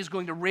knowing he is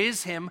going to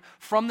raise him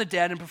from the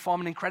dead and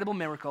perform an incredible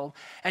miracle.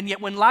 And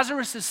yet when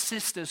Lazarus'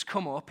 sisters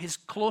come up, his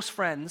close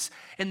friends,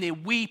 and they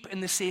weep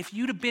and they say, "If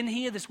you'd have been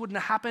here, this wouldn't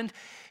have happened,"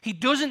 he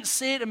doesn't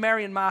say to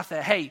Mary and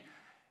Martha, "Hey,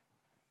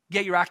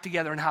 get your act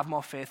together and have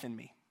more faith in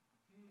me."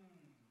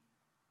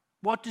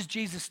 What does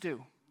Jesus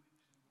do?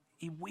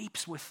 He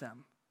weeps with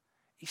them.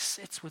 He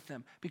sits with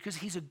them because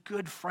he's a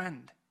good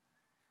friend.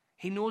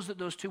 He knows that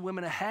those two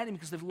women are hurting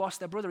because they've lost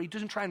their brother. He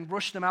doesn't try and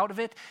rush them out of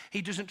it.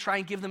 He doesn't try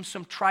and give them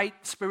some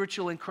trite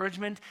spiritual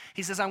encouragement.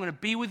 He says, "I'm going to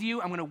be with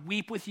you. I'm going to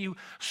weep with you."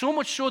 So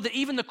much so that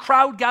even the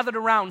crowd gathered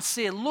around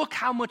say, "Look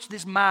how much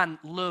this man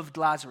loved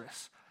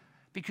Lazarus."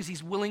 Because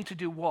he's willing to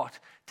do what?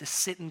 To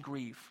sit and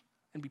grieve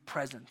and be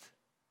present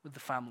with the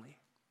family.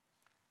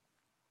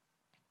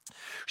 We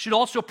should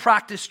also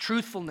practice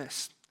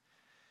truthfulness.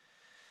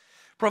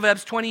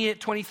 Proverbs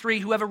 28:23,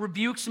 "Whoever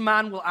rebukes a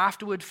man will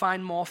afterward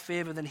find more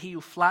favor than he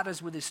who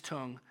flatters with his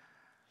tongue."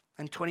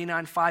 And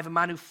 29:5, "A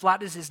man who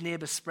flatters his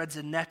neighbor spreads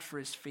a net for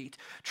his feet."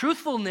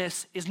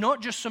 Truthfulness is not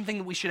just something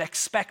that we should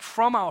expect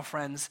from our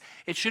friends.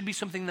 It should be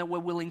something that we're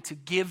willing to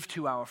give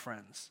to our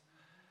friends.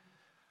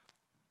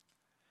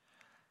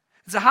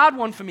 It's a hard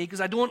one for me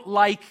because I don't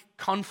like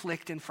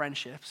conflict in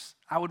friendships.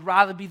 I would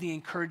rather be the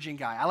encouraging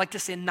guy. I like to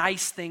say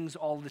nice things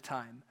all the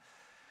time.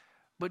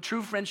 But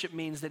true friendship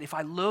means that if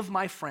I love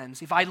my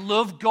friends, if I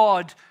love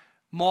God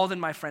more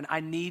than my friend, I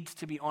need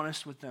to be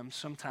honest with them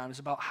sometimes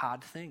about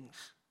hard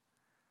things.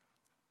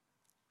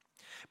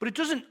 But it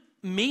doesn't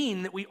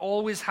mean that we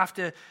always have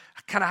to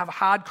kind of have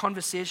hard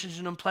conversations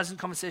and unpleasant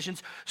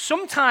conversations.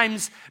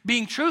 Sometimes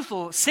being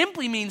truthful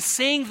simply means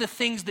saying the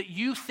things that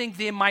you think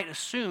they might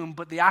assume,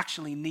 but they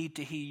actually need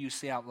to hear you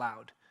say out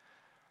loud.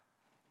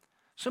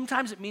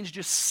 Sometimes it means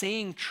just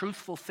saying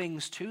truthful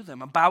things to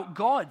them about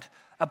God,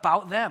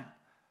 about them.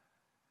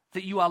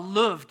 That you are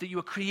loved, that you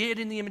are created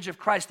in the image of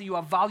Christ, that you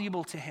are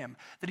valuable to him,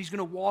 that he's going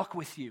to walk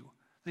with you,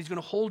 that he's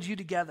going to hold you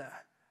together,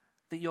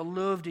 that you're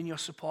loved and you're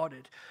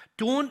supported.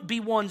 Don't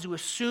be ones who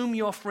assume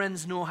your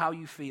friends know how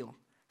you feel.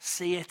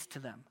 Say it to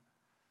them.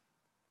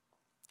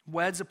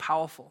 Words are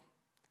powerful.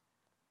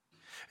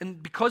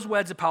 And because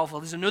words are powerful,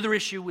 there's another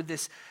issue with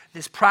this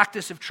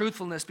practice of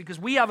truthfulness, because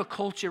we have a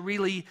culture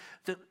really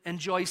that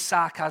enjoys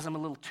sarcasm a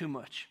little too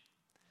much.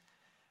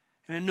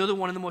 And another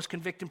one of the most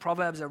convicting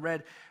Proverbs I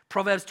read,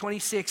 Proverbs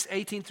 26,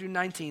 18 through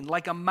 19.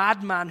 Like a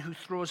madman who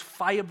throws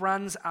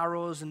firebrands,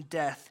 arrows, and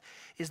death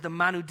is the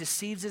man who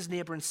deceives his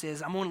neighbor and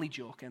says, I'm only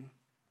joking.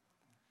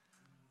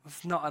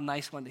 It's not a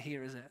nice one to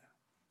hear, is it?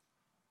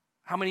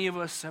 How many of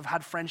us have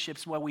had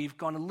friendships where we've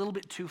gone a little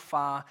bit too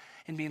far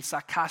in being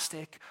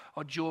sarcastic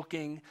or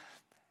joking,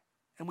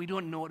 and we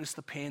don't notice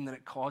the pain that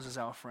it causes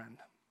our friend?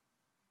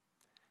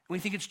 We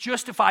think it's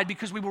justified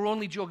because we were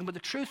only joking, but the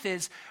truth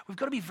is we've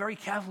got to be very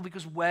careful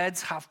because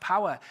words have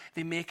power.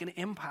 They make an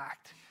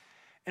impact.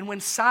 And when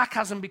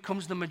sarcasm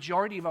becomes the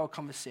majority of our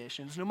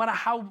conversations, no matter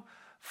how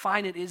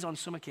fine it is on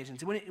some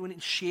occasions, when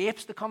it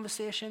shapes the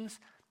conversations,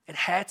 it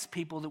hurts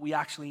people that we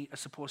actually are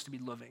supposed to be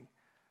loving.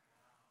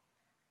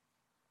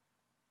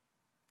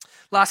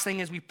 Last thing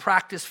is we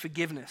practice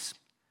forgiveness.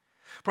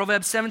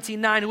 Proverbs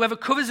 17:9, whoever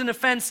covers an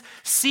offense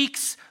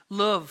seeks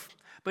love,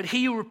 but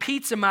he who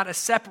repeats a matter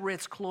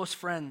separates close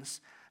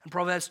friends. And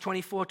Proverbs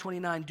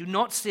 24:29, do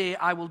not say,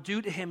 I will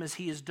do to him as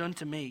he has done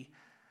to me.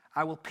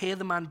 I will pay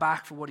the man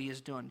back for what he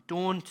has done.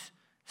 Don't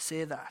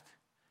say that.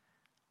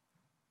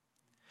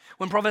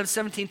 When Proverbs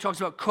 17 talks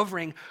about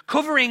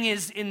covering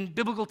is in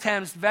biblical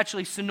terms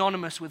virtually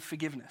synonymous with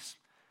forgiveness.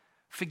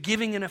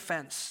 Forgiving an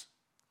offense.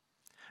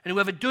 And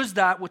whoever does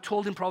that, we're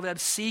told in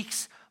Proverbs,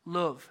 seeks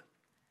love.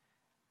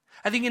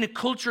 I think in a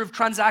culture of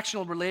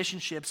transactional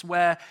relationships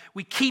where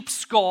we keep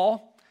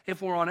score,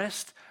 if we're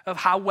honest, of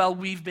how well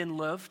we've been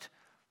loved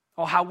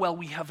or how well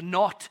we have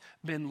not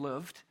been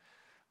loved,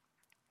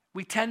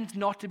 we tend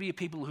not to be a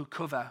people who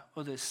cover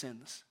others'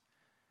 sins.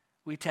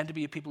 We tend to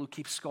be a people who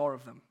keep score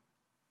of them.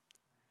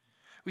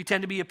 We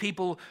tend to be a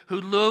people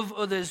who love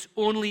others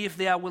only if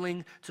they are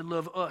willing to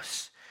love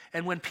us.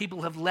 And when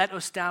people have let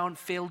us down,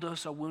 failed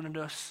us, or wounded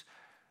us,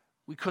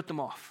 we cut them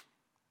off.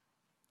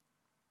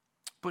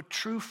 But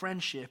true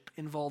friendship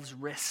involves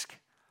risk.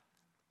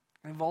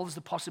 It involves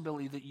the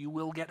possibility that you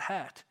will get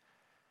hurt.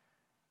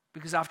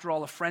 Because after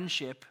all, a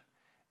friendship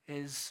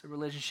is a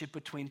relationship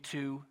between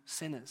two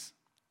sinners.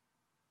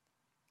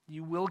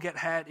 You will get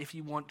hurt if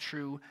you want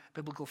true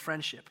biblical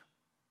friendship.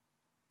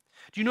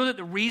 Do you know that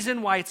the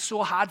reason why it's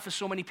so hard for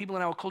so many people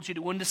in our culture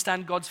to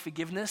understand God's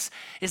forgiveness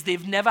is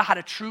they've never had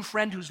a true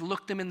friend who's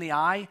looked them in the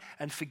eye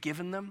and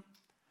forgiven them?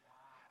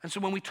 And so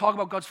when we talk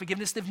about God's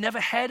forgiveness, they've never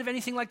heard of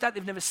anything like that.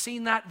 They've never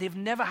seen that. They've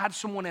never had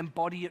someone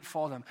embody it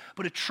for them.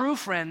 But a true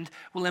friend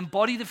will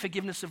embody the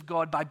forgiveness of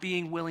God by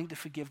being willing to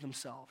forgive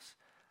themselves.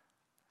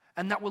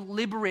 And that will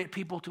liberate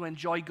people to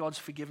enjoy God's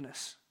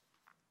forgiveness.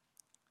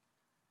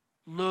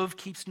 Love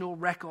keeps no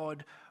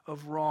record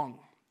of wrong.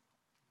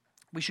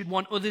 We should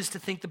want others to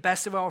think the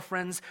best of our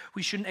friends.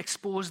 We shouldn't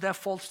expose their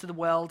faults to the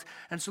world.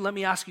 And so let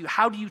me ask you,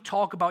 how do you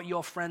talk about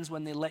your friends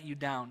when they let you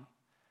down?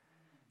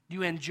 Do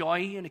you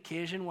enjoy an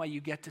occasion where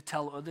you get to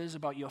tell others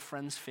about your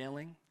friends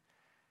failing?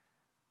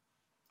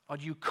 Or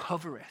do you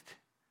cover it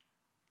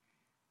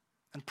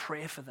and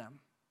pray for them?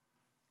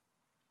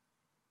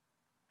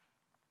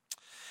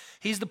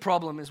 Here's the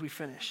problem as we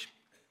finish.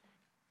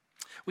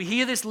 We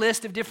hear this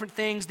list of different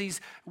things,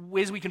 these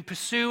ways we can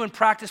pursue and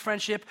practice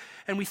friendship,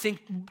 and we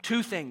think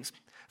two things.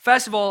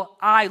 First of all,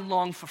 I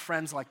long for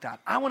friends like that.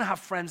 I want to have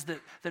friends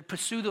that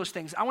pursue those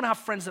things. I want to have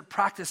friends that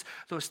practice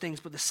those things.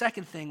 But the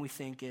second thing we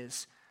think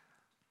is,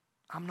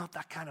 I'm not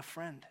that kind of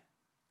friend.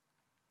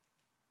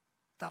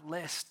 That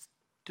list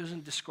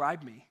doesn't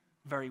describe me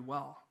very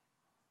well.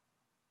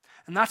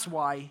 And that's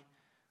why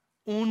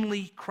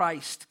only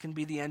Christ can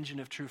be the engine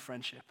of true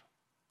friendship.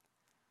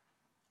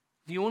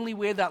 The only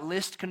way that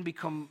list can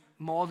become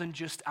more than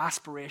just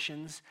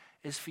aspirations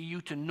is for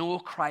you to know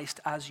Christ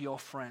as your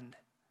friend.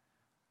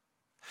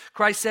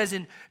 Christ says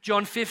in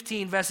John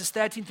 15, verses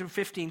 13 through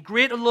 15,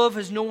 greater love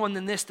has no one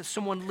than this, that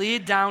someone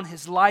laid down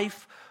his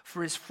life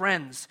for his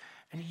friends.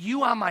 And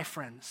you are my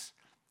friends,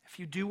 if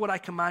you do what I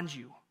command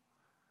you.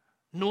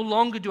 No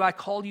longer do I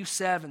call you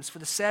servants, for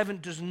the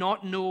servant does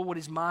not know what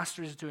his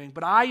master is doing,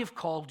 but I have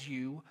called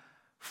you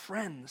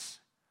friends.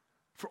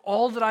 For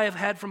all that I have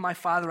heard from my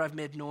Father I've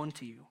made known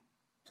to you.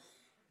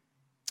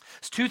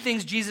 There's two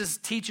things Jesus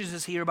teaches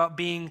us here about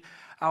being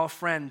our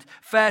friend.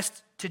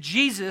 First, to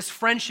Jesus,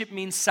 friendship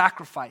means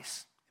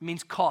sacrifice. It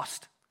means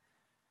cost.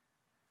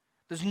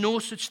 There's no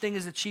such thing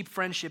as a cheap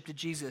friendship to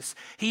Jesus.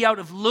 He, out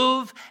of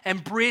love,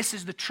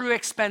 embraces the true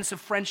expense of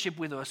friendship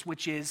with us,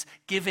 which is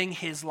giving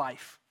his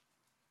life.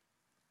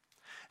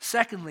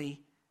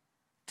 Secondly,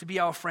 to be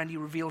our friend, he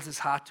reveals his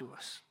heart to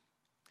us.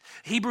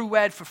 The Hebrew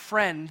word for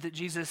friend that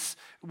Jesus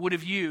would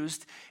have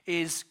used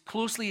is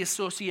closely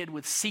associated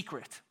with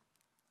secret.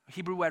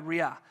 Hebrew word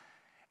riyah.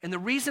 And the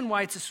reason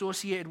why it's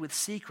associated with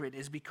secret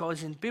is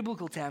because in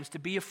biblical terms, to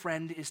be a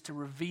friend is to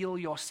reveal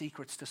your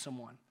secrets to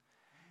someone.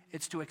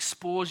 It's to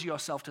expose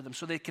yourself to them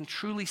so they can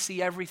truly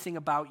see everything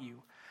about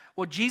you.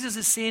 What Jesus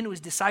is saying to his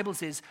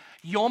disciples is,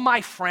 you're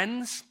my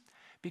friends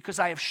because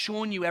I have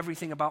shown you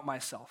everything about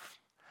myself.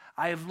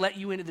 I have let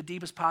you into the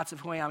deepest parts of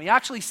who I am. He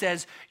actually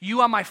says,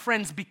 you are my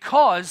friends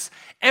because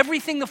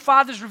everything the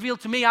Father's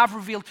revealed to me, I've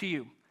revealed to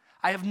you.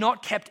 I have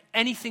not kept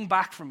anything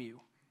back from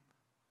you.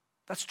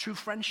 That's true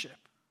friendship.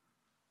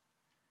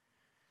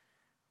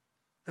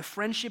 The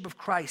friendship of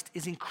Christ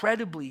is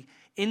incredibly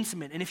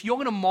intimate. And if you're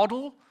going to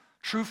model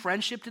true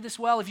friendship to this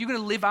well, if you're going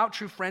to live out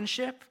true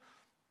friendship,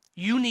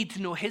 you need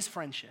to know his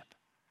friendship.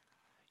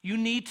 You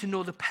need to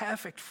know the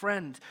perfect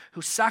friend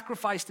who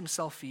sacrificed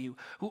himself for you,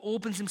 who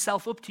opens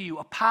himself up to you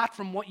apart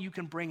from what you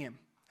can bring him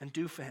and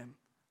do for him.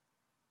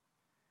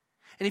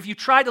 And if you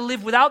try to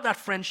live without that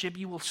friendship,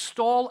 you will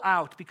stall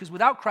out, because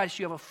without Christ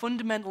you have a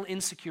fundamental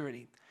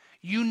insecurity.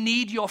 You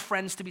need your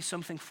friends to be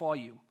something for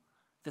you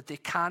that they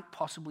can't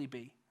possibly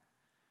be.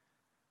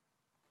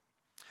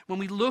 When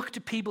we look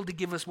to people to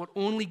give us what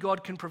only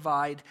God can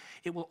provide,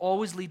 it will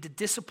always lead to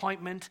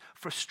disappointment,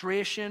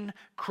 frustration,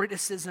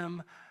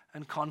 criticism,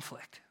 and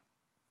conflict.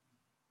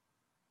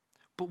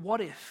 But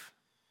what if?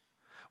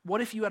 What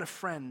if you had a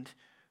friend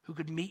who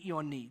could meet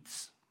your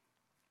needs,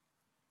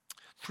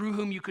 through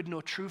whom you could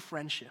know true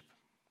friendship?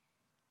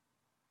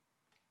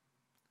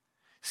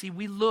 See,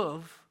 we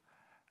love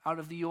out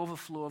of the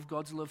overflow of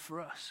God's love for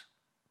us.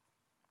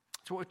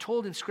 So what we're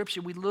told in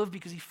Scripture, we love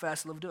because he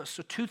first loved us.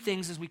 So 2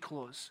 things as we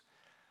close.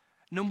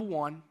 Number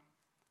 1,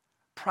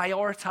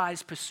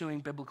 prioritize pursuing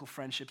biblical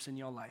friendships in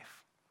your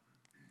life.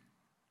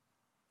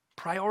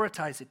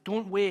 Prioritize it.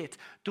 Don't wait.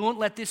 Don't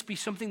let this be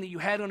something that you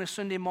had on a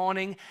Sunday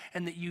morning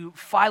and that you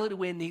file it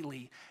away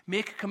neatly.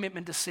 Make a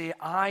commitment to say,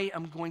 I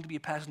am going to be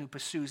a person who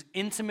pursues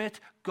intimate,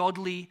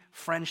 godly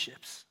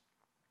friendships.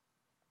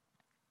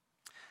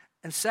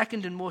 And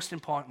second, and most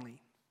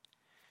importantly,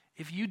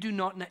 if you do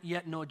not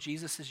yet know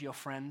Jesus as your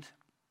friend,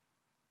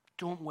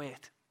 don't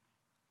wait.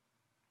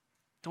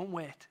 Don't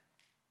wait.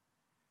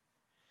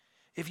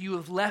 If you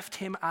have left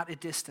him at a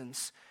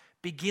distance,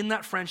 begin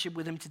that friendship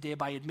with him today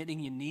by admitting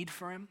your need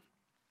for him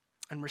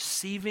and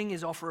receiving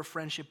his offer of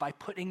friendship by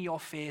putting your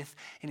faith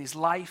in his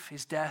life,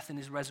 his death, and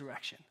his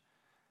resurrection.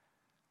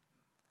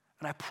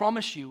 And I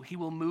promise you, he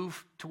will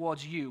move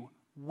towards you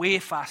way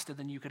faster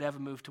than you could ever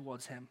move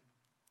towards him,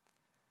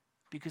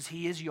 because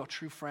he is your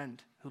true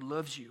friend who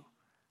loves you.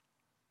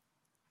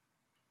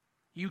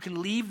 You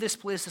can leave this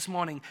place this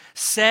morning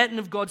certain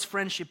of God's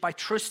friendship by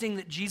trusting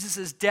that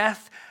Jesus'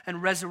 death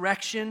and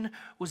resurrection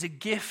was a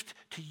gift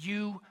to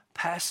you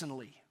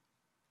personally.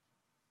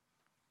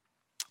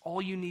 All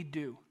you need to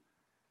do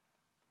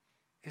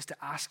is to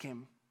ask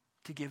him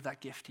to give that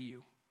gift to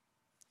you.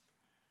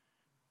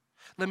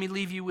 Let me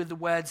leave you with the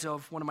words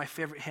of one of my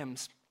favorite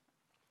hymns.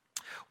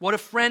 What a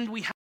friend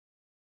we